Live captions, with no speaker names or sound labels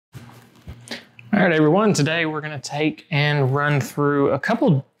All right, everyone, today we're going to take and run through a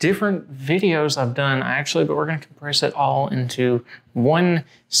couple different videos I've done actually, but we're going to compress it all into one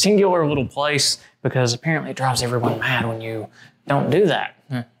singular little place because apparently it drives everyone mad when you don't do that.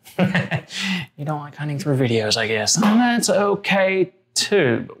 You don't like hunting through videos, I guess, and that's okay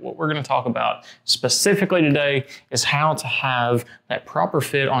too. But what we're going to talk about specifically today is how to have that proper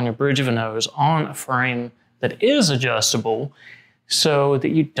fit on your bridge of a nose on a frame that is adjustable, so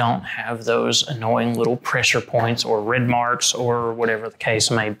that you don't have those annoying little pressure points or red marks or whatever the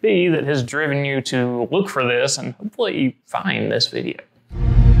case may be that has driven you to look for this and hopefully find this video.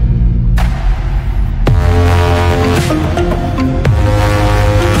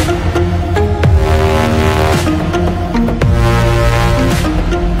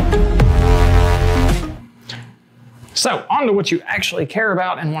 So on to what you actually care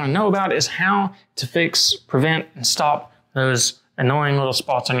about and want to know about is how to fix, prevent, and stop those annoying little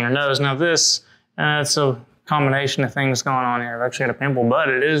spots on your nose. Now this, it's a combination of things going on here. I've actually got a pimple, but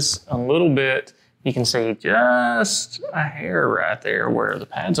it is a little bit, you can see just a hair right there where the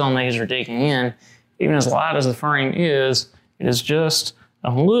pads on these are digging in. Even as light as the frame is, it is just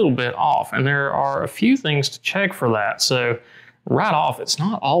a little bit off. And there are a few things to check for that. So right off, it's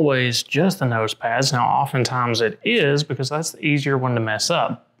not always just the nose pads. Now oftentimes it is because that's the easier one to mess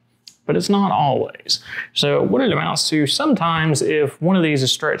up, but it's not always. So what it amounts to, sometimes if one of these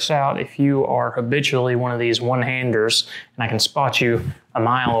is stretched out, if you are habitually one of these one-handers, and I can spot you a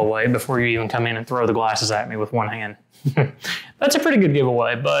mile away before you even come in and throw the glasses at me with one hand. That's a pretty good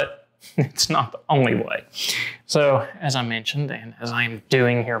giveaway, but it's not the only way. So as I mentioned, and as I'm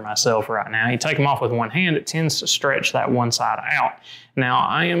doing here myself right now, you take them off with one hand, it tends to stretch that one side out. Now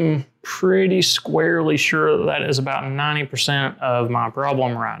I am pretty squarely sure that that is about 90% of my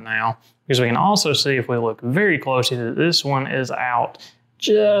problem right now, because we can also see if we look very closely that this one is out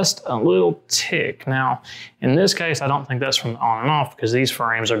just a little tick. Now in this case, I don't think that's from the on and off because these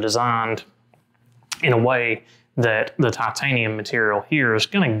frames are designed in a way that the titanium material here is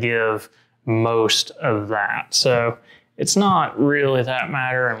going to give most of that. So it's not really that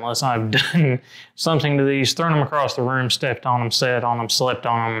matter unless I've done something to these, thrown them across the room, stepped on them, sat on them, slept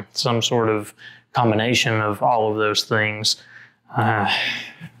on them, some sort of combination of all of those things.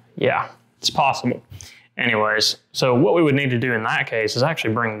 Yeah, it's possible. Anyways, so what we would need to do in that case is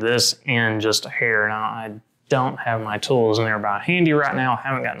actually bring this in just a hair. Now I don't have my tools nearby handy right now. I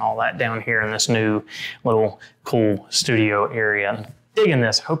haven't gotten all that down here in this new little cool studio area. Digging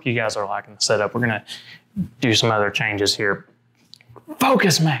this. Hope you guys are liking the setup. We're gonna do some other changes here.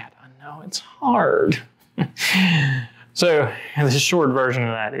 Focus, Matt. I know it's hard. So the short version of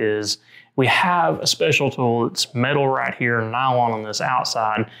that is we have a special tool that's metal right here, nylon on this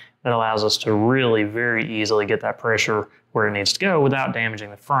outside, that allows us to really very easily get that pressure where it needs to go without damaging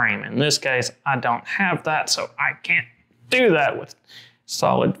the frame. In this case, I don't have that, so I can't do that with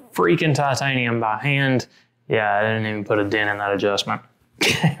solid freaking titanium by hand. Yeah, I didn't even put a dent in that adjustment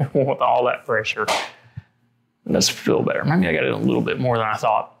with all that pressure. It does feel better. Maybe I got it a little bit more than I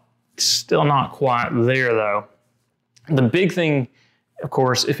thought. Still not quite there though. The big thing, of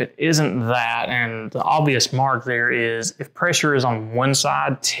course, if it isn't that, and the obvious mark there is if pressure is on one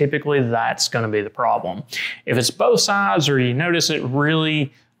side, typically that's going to be the problem. If it's both sides, or you notice it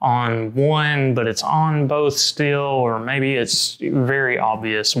really on one, but it's on both still, or maybe it's very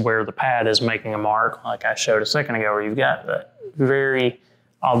obvious where the pad is making a mark, like I showed a second ago, where you've got that very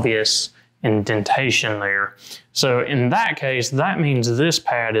obvious indentation there. So in that case, that means this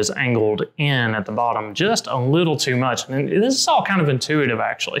pad is angled in at the bottom just a little too much. And this is all kind of intuitive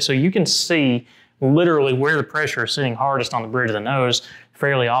actually. So you can see literally where the pressure is sitting hardest on the bridge of the nose.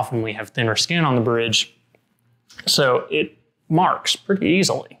 Fairly often we have thinner skin on the bridge, so it marks pretty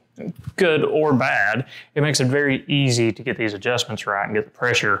easily, good or bad. It makes it very easy to get these adjustments right and get the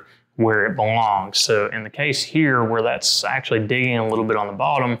pressure where it belongs. So in the case here where that's actually digging a little bit on the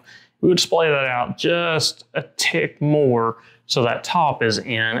bottom, we would splay that out just a tick more so that top is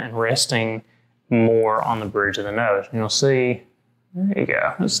in and resting more on the bridge of the nose. And you'll see, there you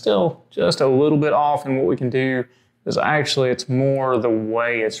go. It's still just a little bit off, and what we can do is actually it's more the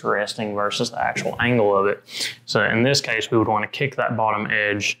way it's resting versus the actual angle of it. So in this case, we would want to kick that bottom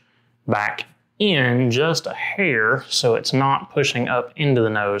edge back in just a hair so it's not pushing up into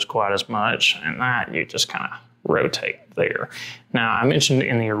the nose quite as much, and that you just kind of rotate there. Now, I mentioned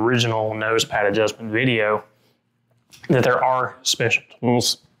in the original nose pad adjustment video that there are special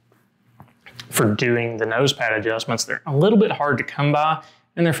tools for doing the nose pad adjustments. They're a little bit hard to come by,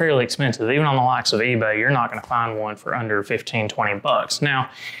 and they're fairly expensive. Even on the likes of eBay, you're not going to find one for under 15, 20 bucks. Now,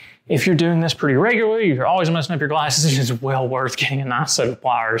 if you're doing this pretty regularly, you're always messing up your glasses, it's well worth getting a nice set of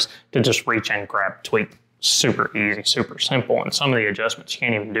pliers to just reach in, grab, tweak. Super easy, super simple. And some of the adjustments you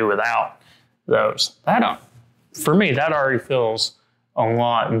can't even do without those. For me, that already feels a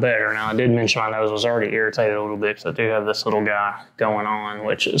lot better. Now, I did mention my nose was already irritated a little bit because I do have this little guy going on,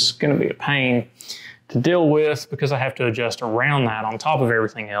 which is going to be a pain to deal with because I have to adjust around that on top of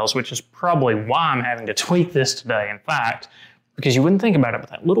everything else, which is probably why I'm having to tweak this today. In fact, because you wouldn't think about it, but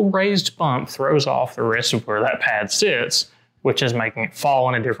that little raised bump throws off the rest of where that pad sits, which is making it fall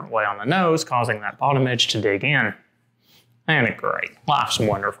in a different way on the nose, causing that bottom edge to dig in. And it's great. Life's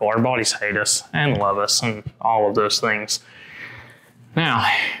wonderful. Our bodies hate us and love us and all of those things. Now,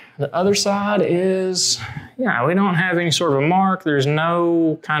 the other side is, yeah, we don't have any sort of a mark. There's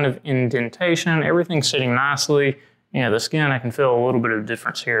no kind of indentation. Everything's sitting nicely. Yeah, the skin, I can feel a little bit of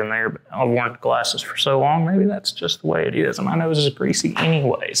difference here and there, but I've worn glasses for so long, maybe that's just the way it is. And my nose is greasy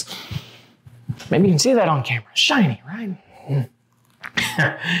anyways. Maybe you can see that on camera. Shiny, right?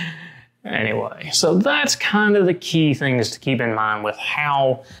 Anyway, so that's kind of the key things to keep in mind with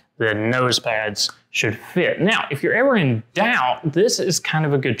how the nose pads should fit. Now, if you're ever in doubt, this is kind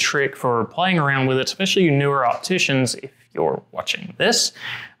of a good trick for playing around with it, especially you newer opticians. If you're watching this,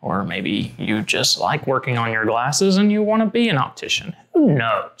 or maybe you just like working on your glasses and you want to be an optician, who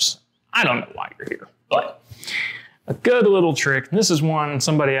knows? I don't know why you're here, but a good little trick, and this is one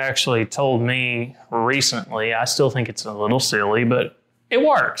somebody actually told me recently. I still think it's a little silly, but it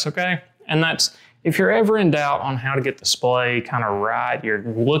works, okay? And that's, if you're ever in doubt on how to get the splay kind of right, you're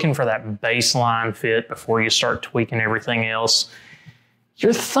looking for that baseline fit before you start tweaking everything else,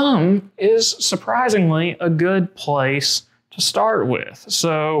 your thumb is surprisingly a good place to start with.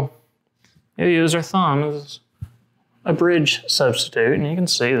 So you use our thumb as a bridge substitute, and you can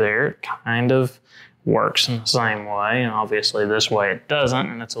see there it kind of works in the same way, and obviously this way it doesn't,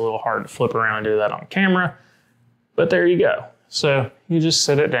 and it's a little hard to flip around and do that on camera, but there you go. So you just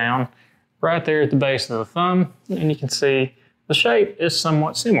sit it down right there at the base of the thumb, and you can see the shape is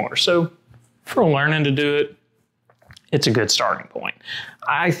somewhat similar. So for learning to do it, it's a good starting point.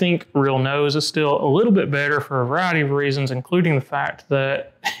 I think real nose is still a little bit better for a variety of reasons, including the fact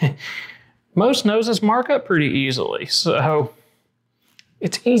that most noses mark up pretty easily. So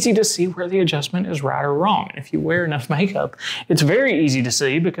it's easy to see where the adjustment is right or wrong. And if you wear enough makeup, it's very easy to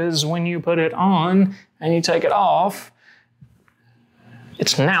see, because when you put it on and you take it off,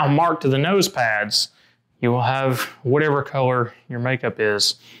 it's now marked to the nose pads. You will have whatever color your makeup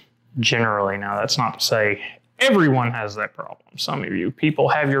is generally. Now, that's not to say everyone has that problem. Some of you people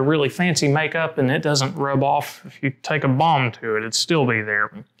have your really fancy makeup and it doesn't rub off. If you take a balm to it, it'd still be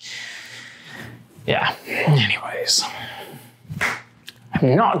there. Yeah, anyways.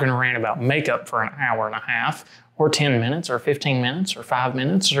 I'm not gonna rant about makeup for an hour and a half, or 10 minutes, or 15 minutes, or 5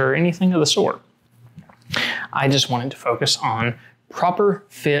 minutes, or anything of the sort. I just wanted to focus on proper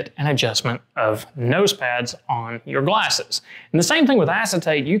fit and adjustment of nose pads on your glasses. And the same thing with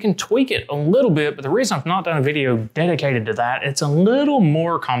acetate, you can tweak it a little bit, but the reason I've not done a video dedicated to that, it's a little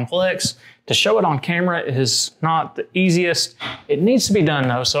more complex. To show it on camera is not the easiest. It needs to be done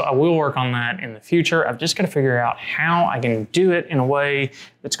though, so I will work on that in the future. I've just got to figure out how I can do it in a way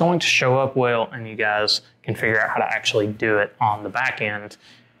that's going to show up well, and you guys can figure out how to actually do it on the back end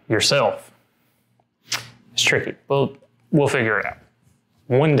yourself. It's tricky, but we'll figure it out.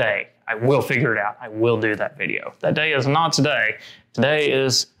 One day, I will figure it out. I will do that video. That day is not today. Today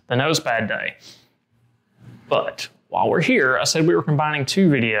is the nose pad day. But while we're here, I said we were combining two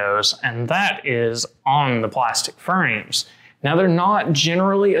videos, and that is on the plastic frames. Now, they're not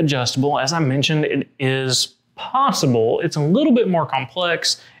generally adjustable. As I mentioned, it is possible. It's a little bit more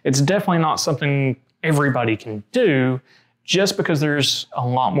complex. It's definitely not something everybody can do, just because there's a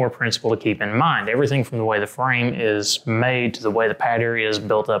lot more principle to keep in mind. Everything from the way the frame is made to the way the pad area is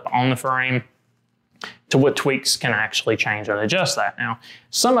built up on the frame to what tweaks can actually change and adjust that. Now,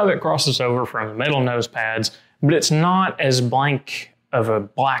 some of it crosses over from the metal nose pads, but it's not as blank of a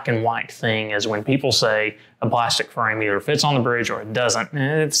black and white thing as when people say a plastic frame either fits on the bridge or it doesn't.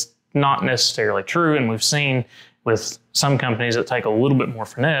 It's not necessarily true, and we've seen with some companies that take a little bit more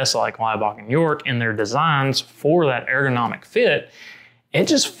finesse, like Leibach and York, in their designs for that ergonomic fit, it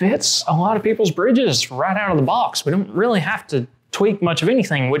just fits a lot of people's bridges right out of the box. We don't really have to tweak much of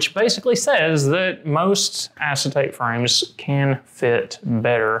anything, which basically says that most acetate frames can fit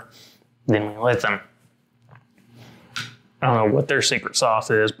better than we let them. I don't know what their secret sauce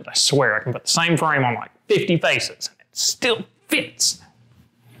is, but I swear I can put the same frame on like 50 faces and it still fits.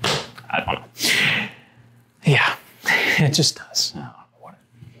 I don't know. Yeah, it just does.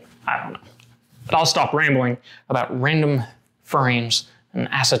 I don't know. But I'll stop rambling about random frames and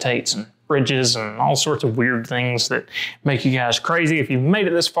acetates and bridges and all sorts of weird things that make you guys crazy. If you've made it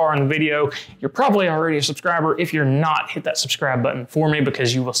this far in the video, you're probably already a subscriber. If you're not, hit that subscribe button for me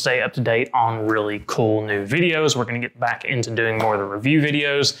because you will stay up to date on really cool new videos. We're going to get back into doing more of the review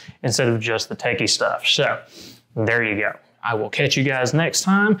videos instead of just the techie stuff. So there you go. I will catch you guys next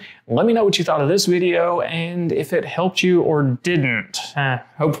time. Let me know what you thought of this video and if it helped you or didn't.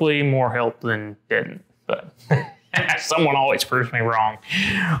 Hopefully more help than didn't, but someone always proves me wrong.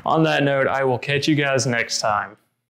 On that note, I will catch you guys next time.